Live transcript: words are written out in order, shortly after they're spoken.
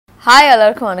Hi,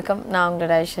 எல்லாருக்கும் வணக்கம். நான்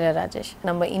உங்களோட ஐஸ்வர்யா ராஜேஷ்.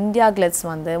 நம்ம IndiaGlitz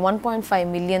வந்து 1.5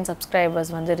 மில்லியன்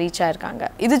சப்ஸ்கிரைபர்ஸ் வந்து ரீச் ஆயிருக்காங்க.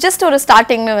 இது ஜஸ்ட் ஒரு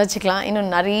ஸ்டார்டிங்னு வச்சுக்கலாம். இன்னும்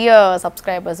நிறைய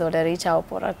சப்ஸ்கிரைபர்ஸோட ரீச் ஆக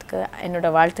போகிறதுக்கு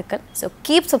என்னோட வாழ்த்துக்கள். So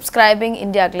keep subscribing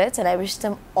IndiaGlitz and I wish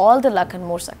them all the luck and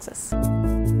more success.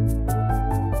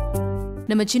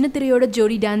 நம்ம சின்ன திரையோட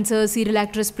ஜோடி டான்சர் சீரியல்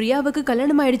ஆக்ட்ரஸ் பிரியாவுக்கு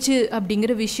கல்யாணம் ஆயிடுச்சு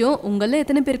அப்படிங்கிற விஷயம் உங்கள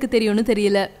எத்தனை பேருக்கு தெரியும்னு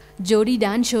தெரியல. ஜோடி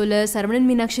டான்ஸ் ஷோல சரவணன்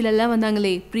மீனாட்சில எல்லாம்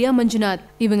வந்தாங்களே பிரியா மஞ்சுநாத்,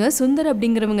 இவங்க சுந்தர்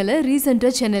அப்படிங்கிறவங்கள ரீசெண்டா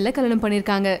சென்னையில கல்யாணம்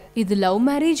பண்ணிருக்காங்க. இது லவ்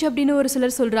மேரேஜ் அப்படின்னு ஒரு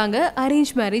சிலர் சொல்றாங்க,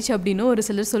 அரேஞ்ச் மேரேஜ் அப்படின்னு ஒரு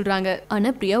சிலர் சொல்றாங்க.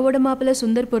 ஆனா பிரியாவோட மாப்பிள்ள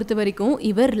சுந்தர் பொறுத்த வரைக்கும்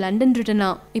இவர் லண்டன் ரிட்டனா,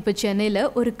 இப்ப சென்னையில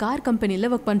ஒரு கார்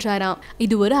கம்பெனில ஒர்க் பண்றாராம்.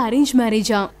 இது ஒரு அரேஞ்ச்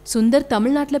மேரேஜா. சுந்தர்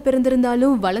தமிழ்நாட்டுல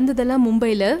பிறந்திருந்தாலும் வளர்ந்ததெல்லாம்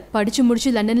மும்பைல, படிச்சு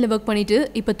முடிச்சு லண்டன்ல ஒர்க் பண்ணிட்டு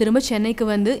இப்ப திரும்ப சென்னைக்கு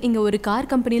வந்து இங்க ஒரு கார்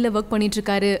கம்பெனில ஒர்க் பண்ணிட்டு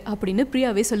இருக்காரு அப்படின்னு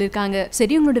பிரியாவே சொல்லிருக்காங்க.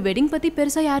 சரி, உங்களோட வெட்டிங் பத்தி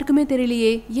பெருசா யாருக்குமே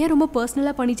தெரியலையே, ஏன் ரொம்ப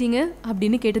பர்சனலா பண்ணிட்டீங்க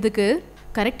அப்படின்னு கேட்டதுக்கு,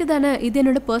 கரெக்ட் தானே, இது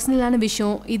என்னோட பர்சனலான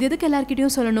விஷயம், இது எதுக்கு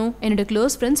எல்லார்கிட்டையும் சொல்லணும், என்னோட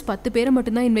க்ளோஸ் ஃப்ரெண்ட்ஸ் 10 பேரை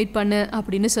மட்டும் தான் இன்வைட் பண்ண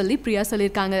அப்படின்னு சொல்லி பிரியா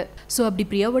சொல்லியிருக்காங்க. ஸோ அப்படி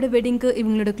பிரியாவோட வெட்டிங்க்கு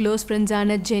இவங்களோட க்ளோஸ்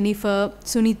ஃப்ரெண்ட்ஸான ஜெனிஃபர்,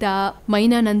 சுனிதா,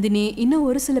 மைனா, நந்தினி, இன்னும்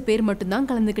ஒரு சில பேர் மட்டும்தான்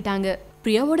கலந்துக்கிட்டாங்க.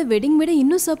 பிரியாவோட வெட்டிங் விட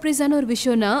இன்னும் சர்ப்ரைஸான ஒரு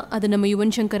விஷயம்னா அது நம்ம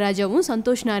யுவன் சங்கர் ராஜாவும்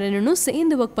சந்தோஷ் நாராயணனும்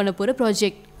சேர்ந்து ஒர்க் பண்ண போற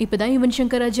ப்ராஜெக்ட். இப்பதான் யுவன்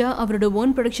சங்கர் ராஜா அவரோட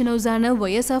ஓன் ப்ரொடக்ஷன் ஹவுஸான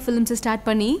ஒயசா ஃபிலிம்ஸ் ஸ்டார்ட்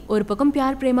பண்ணி ஒரு பக்கம்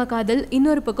பியார் பிரேமா காதல்,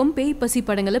 இன்னொரு பக்கம் பேய் பசி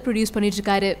படங்களை ப்ரொடியூஸ் பண்ணிட்டு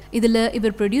இருக்காரு. இதுல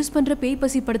இவர் ப்ரொடியூஸ் பண்ற பேய்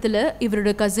பசி படத்துல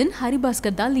இவரோட கசின்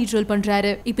ஹரிபாஸ்கர் தான் லீட் ரோல்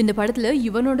பண்றாரு. இப்ப இந்த படத்துல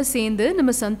யுவனோட சேர்ந்து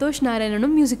நம்ம சந்தோஷ்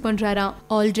நாராயணனும் மியூசிக் பண்றாராம்.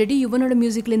 ஆல்ரெடி யுவனோட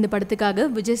மியூசிக்ல இந்த படத்துக்காக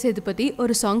விஜய் சேதுபதி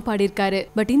ஒரு சாங் பாடியிருக்காரு.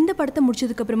 பட் இந்த படத்தை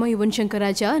முடிச்சதுக்கு அப்புறமா யுவன் சங்கர்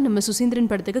ராஜா நம்ம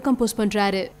சுசீந்திரன் படத்துக்கு கம்போஸ்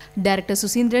பண்றாரு. டைரக்டர்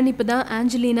சுசீந்திரன் இப்பதான்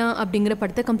ஆஞ்சலினா அப்படிங்கிற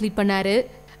படத்தை கம்ப்ளீட் பண்ணாரு.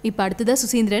 இப்ப அடுத்ததா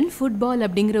சுசீந்திரன் ஃபுட்பால்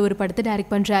அப்படிங்கிற ஒரு படத்தை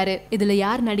டைரக்ட் பண்றாரு. இதுல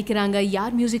யார் நடிக்கிறாங்க,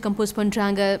 யார் மியூசிக் கம்போஸ்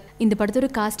பண்றாங்க, இந்த படத்தோட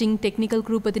காஸ்டிங், டெக்னிக்கல்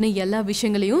க்ரூ பத்தின எல்லா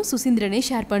விஷயங்களையும் சுசீந்திரனே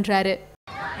ஷேர் பண்றாரு.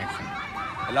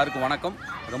 எல்லாருக்கும் வணக்கம்.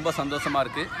 ரொம்ப சந்தோஷமா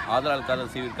இருக்கு. ஆதலால்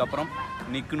காதல் சீவிற்கு அப்புறம்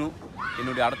நிக்னு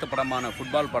என்னுடைய அடுத்த படமான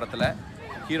ஃபுட்பால் படத்தில்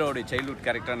ஹீரோடைய சைல்ட்ஹுட்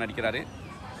கேரக்டராக நடிக்கிறாரு.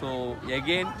 ஸோ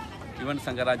எகெயின் யுவன்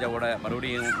சங்கர் ராஜாவோட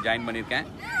மறுபடியும் ஜாயின் பண்ணியிருக்கேன்.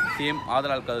 சேம்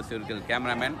ஆதலால் காதல் சீவிற்கு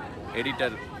கேமராமேன்,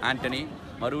 எடிட்டர் ஆண்டனி,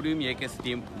 மறுபடியும் ஏகேஎஸ்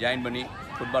டீம் ஜாயின் பண்ணி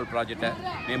ஃபுட்பால் ப்ராஜெக்டை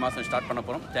மே மாதம் ஸ்டார்ட் பண்ண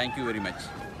போகிறோம். Thank you very much.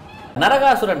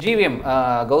 Narakasuran GVM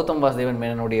Gautham Vasudevan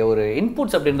மேனனுடைய ஒரு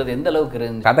இன்புட்ஸ் அப்படின்றது எந்த அளவுக்கு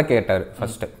இருந்து? கதை கேட்டார்.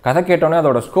 ஃபர்ஸ்ட் கதை கேட்டோன்னே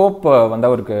அதோட ஸ்கோப் வந்து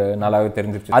அவருக்கு நல்லாவே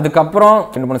தெரிஞ்சிருச்சு. அதுக்கப்புறம்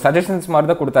 2-3 சஜஷன்ஸ் மாதிரி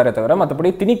தான் கொடுத்தாரே தவிர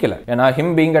மற்றபடி திணிக்கல. ஏன்னா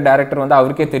ஹிம் பீங் அ டைரக்டர் வந்து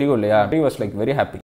அவருக்கே தெரியும் இல்லையா. He was like very happy.